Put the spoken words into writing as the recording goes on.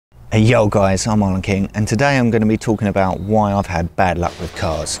Hey yo guys, I'm Marlon King, and today I'm going to be talking about why I've had bad luck with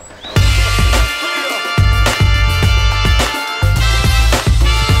cars.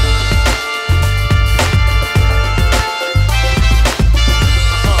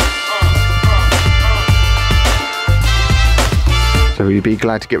 So will you be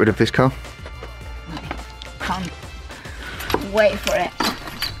glad to get rid of this car? Can't wait for it.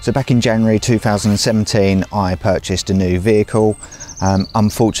 So back in January 2017 I purchased a new vehicle.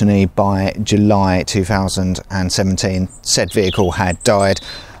 Unfortunately by July 2017 said vehicle had died.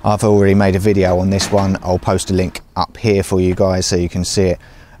 I've already made a video on this one. I'll post a link up here for you guys so you can see it.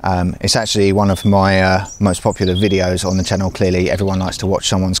 It's actually one of my most popular videos on the channel. Clearly everyone likes to watch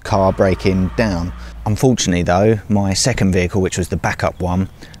someone's car breaking down. Unfortunately though, my second vehicle, which was the backup one,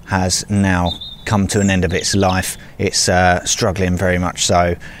 has now come to an end of its life. It's struggling very much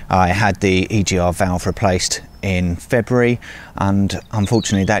so. I had the EGR valve replaced in February and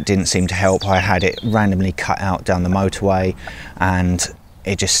unfortunately that didn't seem to help. I had it randomly cut out down the motorway and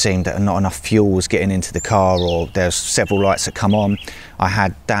it just seemed that not enough fuel was getting into the car, or there's several lights that come on. I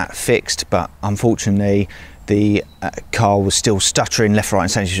had that fixed, but unfortunately the car was still stuttering left, right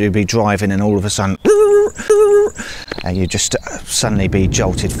and centre. You'd be driving and all of a sudden and you just suddenly be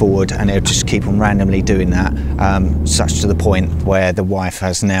jolted forward, and it would just keep on randomly doing that, such to the point where the wife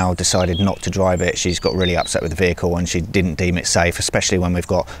has now decided not to drive it. She's got really upset with the vehicle and she didn't deem it safe, especially when we've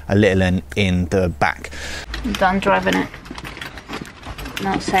got a little one in the back. I'm done driving it.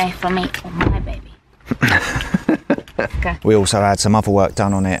 Not safe for me or my baby. Okay. We also had some other work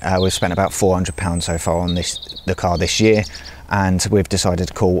done on it. We've spent about £400 so far on the car this year, and we've decided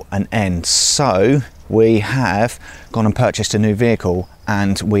to call an end. So we have gone and purchased a new vehicle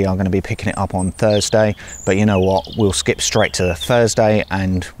and we are going to be picking it up on Thursday. But you know what, we'll skip straight to Thursday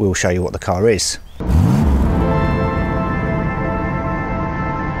and we'll show you what the car is.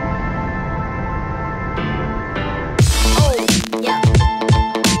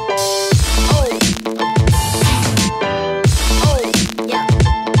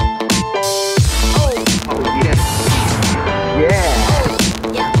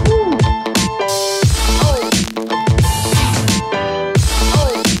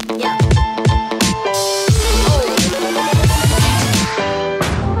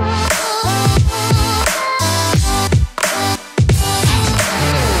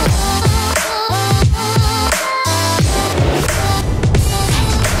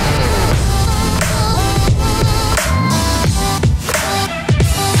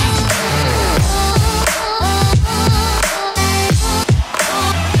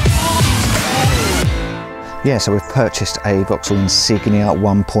 Yeah, so we've purchased a Vauxhall Insignia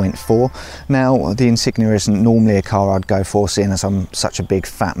 1.4. Now, the Insignia isn't normally a car I'd go for, seeing as I'm such a big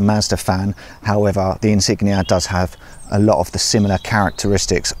fat Mazda fan. However, the Insignia does have a lot of the similar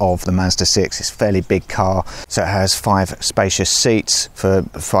characteristics of the Mazda 6. It's a fairly big car, so it has 5 spacious seats for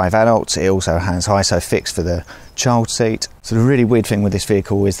 5 adults. It also has ISOFIX for the child seat. So the really weird thing with this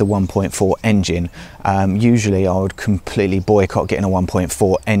vehicle is the 1.4 engine. Usually I would completely boycott getting a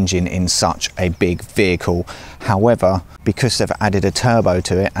 1.4 engine in such a big vehicle. However, because they've added a turbo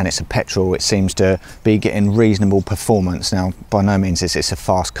to it and it's a petrol, it seems to be getting reasonable performance. Now, by no means is this a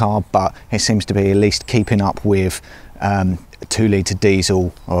fast car, but it seems to be at least keeping up with 2-litre diesel,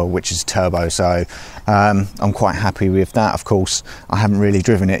 which is turbo. So I'm quite happy with that. Of course, I haven't really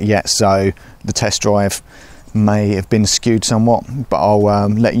driven it yet, so the test drive may have been skewed somewhat, but I'll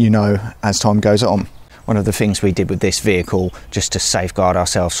let you know as time goes on. One of the things we did with this vehicle, just to safeguard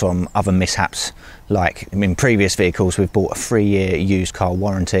ourselves from other mishaps, like in previous vehicles, we've bought a 3-year used car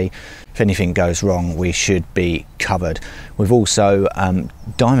warranty. If anything goes wrong, we should be covered. We've also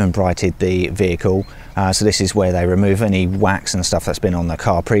diamond brighted the vehicle, so this is where they remove any wax and stuff that's been on the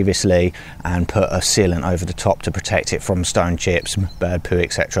car previously and put a sealant over the top to protect it from stone chips, bird poo,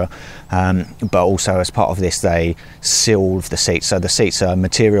 etc. But also as part of this they sealed the seats, so the seats are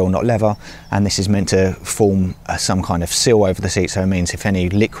material, not leather, and this is meant to form some kind of seal over the seat, so it means if any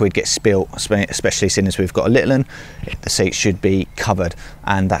liquid gets spilt, especially seeing as we've got a little one, the seat should be covered,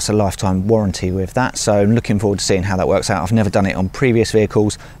 and that's a lifetime warranty with that. So I'm looking forward to seeing how that works out. I've never done it on previous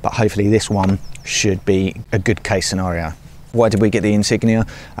vehicles, but hopefully this one should be a good case scenario. Why did we get the Insignia?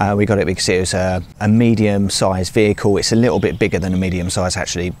 We got it because it was a medium-sized vehicle. It's a little bit bigger than a medium size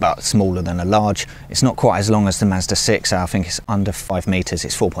actually, but smaller than a large. It's not quite as long as the Mazda 6. I think it's under 5 meters.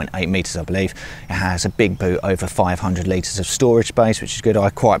 It's 4.8 meters, I believe. It has a big boot, over 500 liters of storage space, which is good. I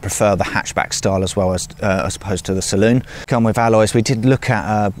quite prefer the hatchback style as well as opposed to the saloon. Come with alloys. We did look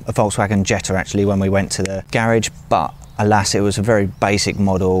at a Volkswagen Jetta actually when we went to the garage, but alas, it was a very basic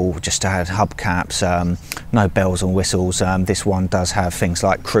model, just had hubcaps, no bells and whistles. This one does have things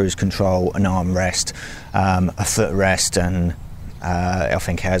like cruise control, an armrest, a footrest, and I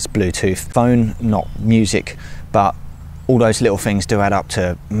think it has Bluetooth phone, not music, but all those little things do add up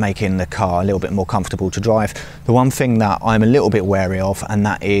to making the car a little bit more comfortable to drive. The one thing that I'm a little bit wary of, and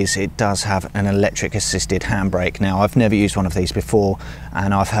that is it does have an electric assisted handbrake. Now, I've never used one of these before,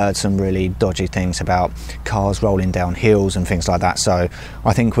 and I've heard some really dodgy things about cars rolling down hills and things like that, so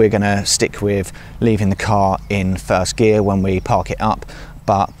I think we're going to stick with leaving the car in first gear when we park it up,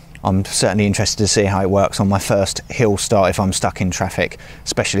 but I'm certainly interested to see how it works on my first hill start if I'm stuck in traffic,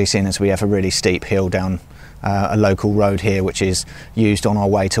 especially seeing as we have a really steep hill down a local road here, which is used on our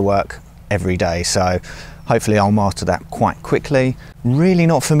way to work every day. So hopefully I'll master that quite quickly. Really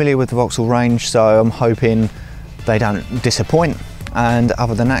not familiar with the Vauxhall range, so I'm hoping they don't disappoint. And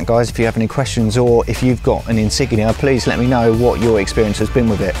other than that, guys, if you have any questions or if you've got an Insignia, please let me know what your experience has been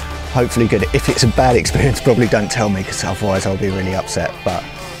with it. Hopefully good. If it's a bad experience, probably don't tell me, because otherwise I'll be really upset. But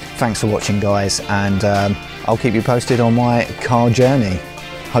thanks for watching, guys, and I'll keep you posted on my car journey.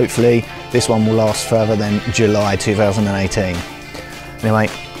 Hopefully this one will last further than July 2018. Anyway,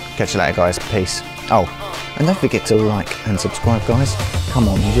 catch you later, guys. Peace. Oh, and don't forget to like and subscribe, guys. Come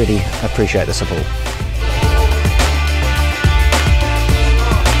on, really appreciate the support.